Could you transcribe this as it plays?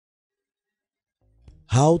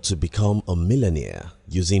How to become a millionaire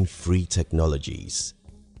using free technologies.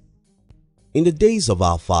 In the days of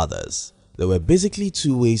our fathers, there were basically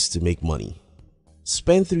two ways to make money.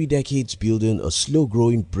 Spend 3 decades building a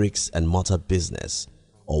slow-growing bricks and mortar business,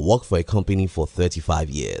 or work for a company for 35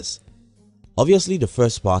 years. Obviously, the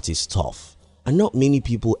first part is tough, and not many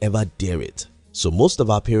people ever dare it, so most of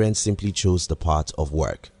our parents simply chose the part of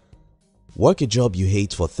work. Work a job you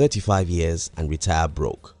hate for 35 years and retire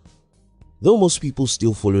broke. Though most people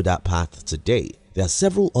still follow that path today, there are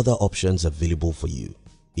several other options available for you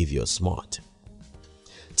if you're smart.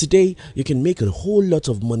 Today, you can make a whole lot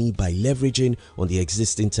of money by leveraging on the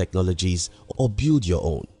existing technologies or build your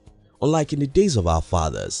own. Unlike in the days of our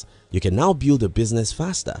fathers, you can now build a business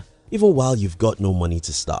faster even while you've got no money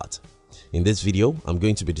to start. In this video, I'm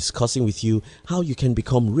going to be discussing with you how you can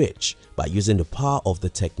become rich by using the power of the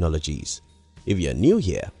technologies. If you're new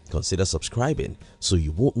here, consider subscribing so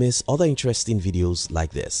you won't miss other interesting videos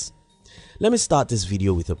like this. Let me start this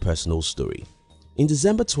video with a personal story. In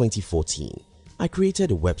December 2014, I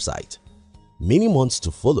created a website. Many months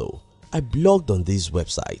to follow, I blogged on this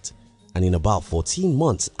website, and in about 14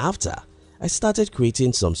 months after, I started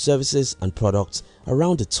creating some services and products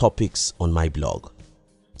around the topics on my blog.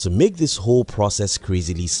 To make this whole process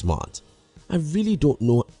crazily smart, I really don't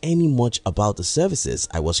know any much about the services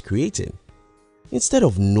I was creating. Instead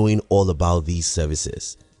of knowing all about these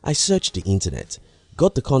services, I searched the internet,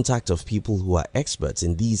 got the contact of people who are experts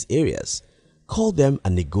in these areas, called them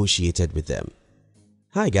and negotiated with them.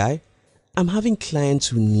 Hi guy, I'm having clients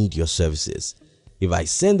who need your services. If I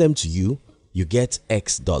send them to you, you get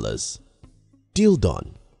X dollars. Deal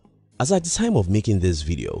done. As at the time of making this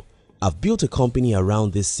video, I've built a company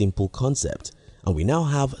around this simple concept, and we now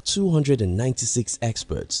have 296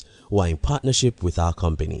 experts who are in partnership with our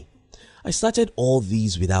company. I started all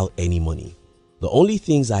these without any money. The only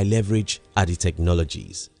things I leverage are the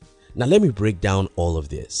technologies. Now let me break down all of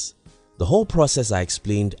this. The whole process I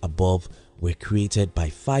explained above were created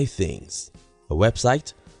by 5 things: a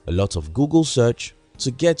website, a lot of Google search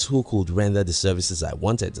to get who could render the services I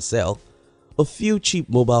wanted to sell, a few cheap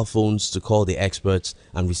mobile phones to call the experts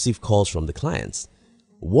and receive calls from the clients,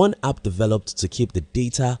 one app developed to keep the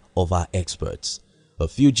data of our experts, a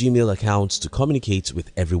few Gmail accounts to communicate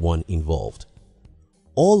with everyone involved.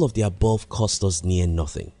 All of the above cost us near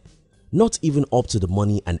nothing, not even up to the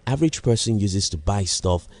money an average person uses to buy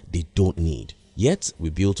stuff they don't need. Yet we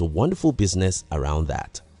built a wonderful business around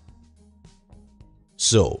that.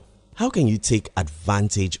 So, how can you take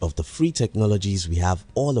advantage of the free technologies we have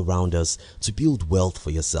all around us to build wealth for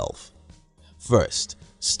yourself? First,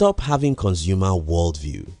 stop having consumer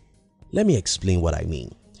worldview. Let me explain what I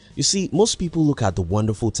mean. You see, most people look at the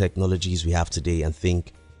wonderful technologies we have today and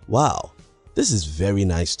think, wow, this is very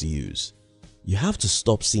nice to use. You have to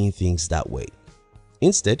stop seeing things that way.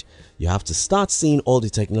 Instead, you have to start seeing all the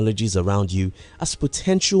technologies around you as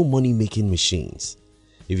potential money-making machines.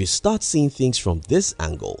 If you start seeing things from this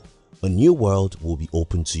angle, a new world will be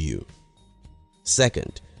open to you.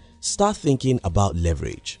 Second, start thinking about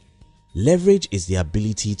leverage. Leverage is the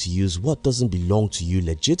ability to use what doesn't belong to you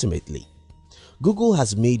legitimately. Google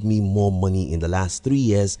has made me more money in the last 3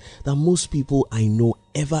 years than most people I know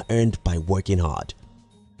ever earned by working hard.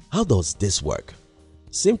 How does this work?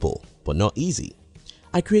 Simple, but not easy.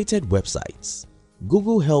 I created websites.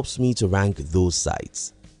 Google helps me to rank those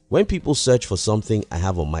sites. When people search for something I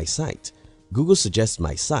have on my site, Google suggests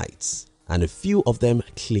my sites, and a few of them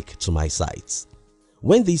click to my sites.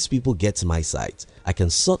 When these people get to my site, I can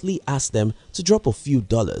subtly ask them to drop a few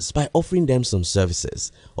dollars by offering them some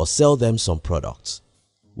services or sell them some products.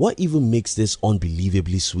 What even makes this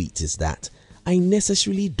unbelievably sweet is that I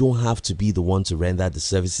necessarily don't have to be the one to render the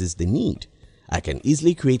services they need. I can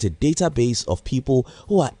easily create a database of people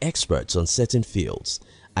who are experts on certain fields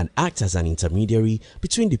and act as an intermediary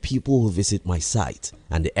between the people who visit my site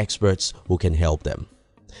and the experts who can help them.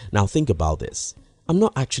 Now think about this. I'm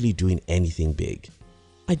not actually doing anything big.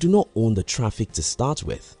 I do not own the traffic to start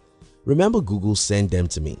with. Remember, Google sent them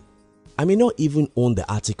to me. I may not even own the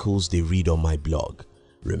articles they read on my blog.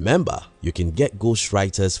 Remember, you can get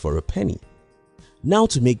ghostwriters for a penny. Now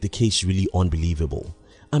to make the case really unbelievable,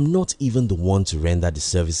 I'm not even the one to render the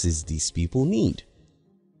services these people need.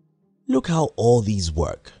 Look how all these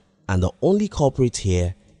work, and the only culprit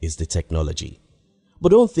here is the technology.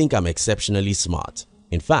 But don't think I'm exceptionally smart.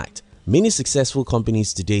 In fact, many successful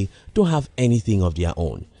companies today don't have anything of their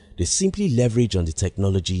own. They simply leverage on the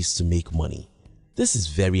technologies to make money. This is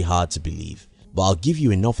very hard to believe, but I'll give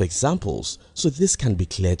you enough examples so this can be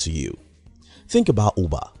clear to you. Think about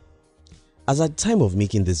Uber. As at the time of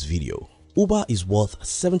making this video, Uber is worth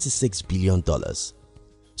 $76 billion.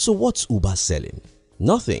 So what's Uber selling?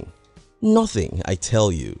 Nothing. Nothing, I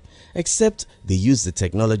tell you, except they use the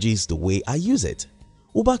technologies the way I use it.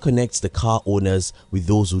 Uber connects the car owners with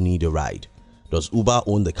those who need a ride. Does Uber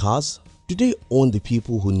own the cars? Do they own the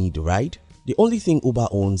people who need a ride? The only thing Uber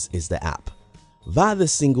owns is the app. Via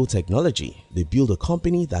this single technology, they build a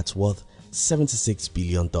company that's worth $76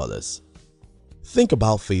 billion. Think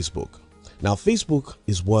about Facebook. Now Facebook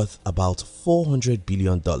is worth about $400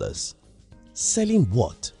 billion. Selling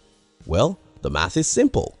what? Well, the math is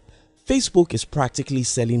simple. Facebook is practically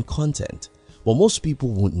selling content, but most people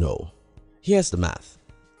won't know. Here's the math.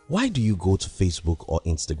 Why do you go to Facebook or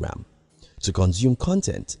Instagram? To consume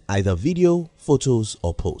content, either video, photos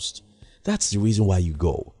or posts. That's the reason why you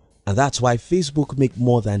go. And that's why Facebook make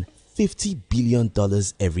more than $50 billion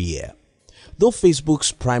every year. Though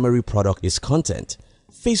Facebook's primary product is content,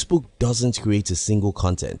 Facebook doesn't create a single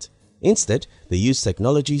content. Instead, they use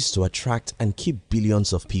technologies to attract and keep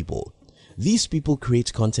billions of people. These people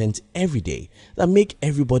create content every day that make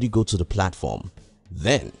everybody go to the platform.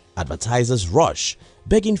 Then, advertisers rush,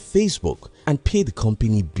 begging Facebook and pay the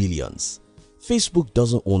company billions. Facebook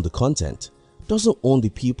doesn't own the content, doesn't own the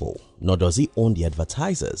people, nor does it own the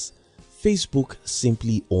advertisers. Facebook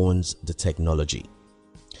simply owns the technology.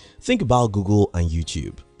 Think about Google and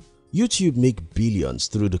YouTube. YouTube make billions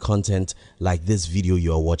through the content like this video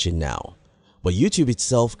you are watching now. But YouTube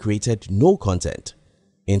itself created no content.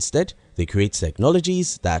 Instead, they create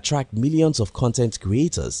technologies that attract millions of content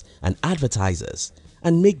creators and advertisers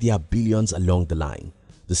and make their billions along the line.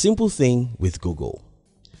 The simple thing with Google.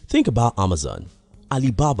 Think about Amazon,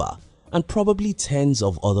 Alibaba, and probably tens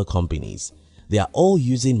of other companies. They are all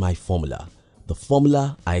using my formula, the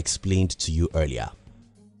formula I explained to you earlier.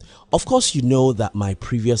 Of course, you know that my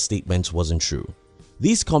previous statement wasn't true.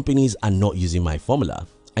 These companies are not using my formula.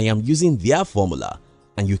 I am using their formula,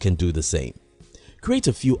 and you can do the same. Create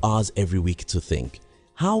a few hours every week to think,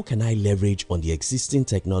 how can I leverage on the existing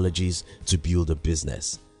technologies to build a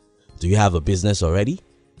business? Do you have a business already?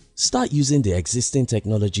 Start using the existing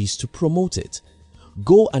technologies to promote it.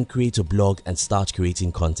 Go and create a blog and start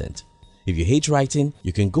creating content. If you hate writing,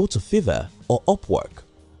 you can go to Fiverr or Upwork.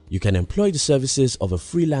 You can employ the services of a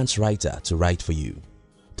freelance writer to write for you.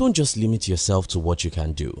 Don't just limit yourself to what you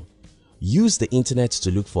can do. Use the internet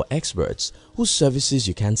to look for experts whose services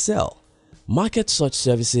you can sell. Market such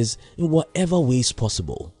services in whatever ways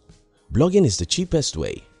possible. Blogging is the cheapest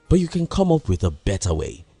way, but you can come up with a better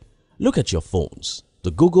way. Look at your phones,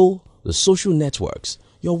 the Google, the social networks,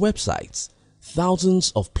 your websites,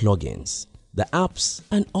 thousands of plugins, the apps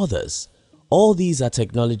and others. All these are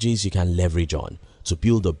technologies you can leverage on to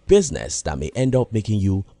build a business that may end up making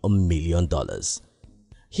you $1 million.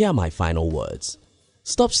 Here are my final words.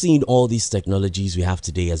 Stop seeing all these technologies we have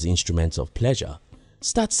today as instruments of pleasure.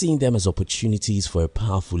 Start seeing them as opportunities for a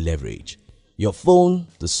powerful leverage. Your phone,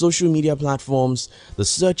 the social media platforms, the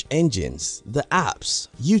search engines, the apps,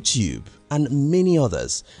 YouTube, and many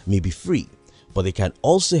others may be free, but they can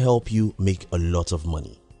also help you make a lot of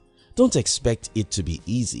money. Don't expect it to be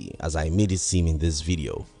easy as I made it seem in this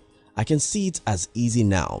video. I can see it as easy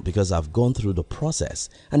now because I've gone through the process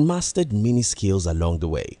and mastered many skills along the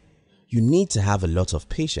way. You need to have a lot of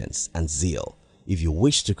patience and zeal if you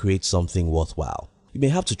wish to create something worthwhile. You may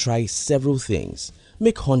have to try several things,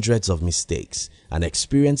 make hundreds of mistakes, and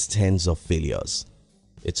experience tens of failures.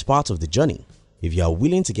 It's part of the journey. If you are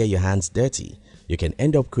willing to get your hands dirty, you can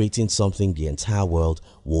end up creating something the entire world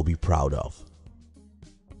will be proud of.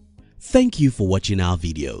 Thank you for watching our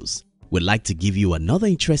videos. We'd like to give you another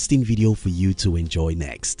interesting video for you to enjoy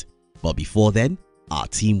next. But before then, our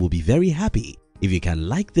team will be very happy if you can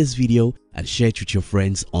like this video and share it with your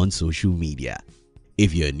friends on social media.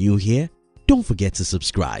 If you're new here, don't forget to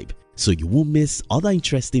subscribe so you won't miss other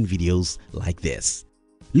interesting videos like this.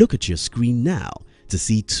 Look at your screen now to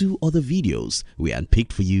see 2 other videos we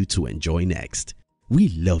handpicked for you to enjoy next. We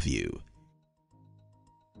love you.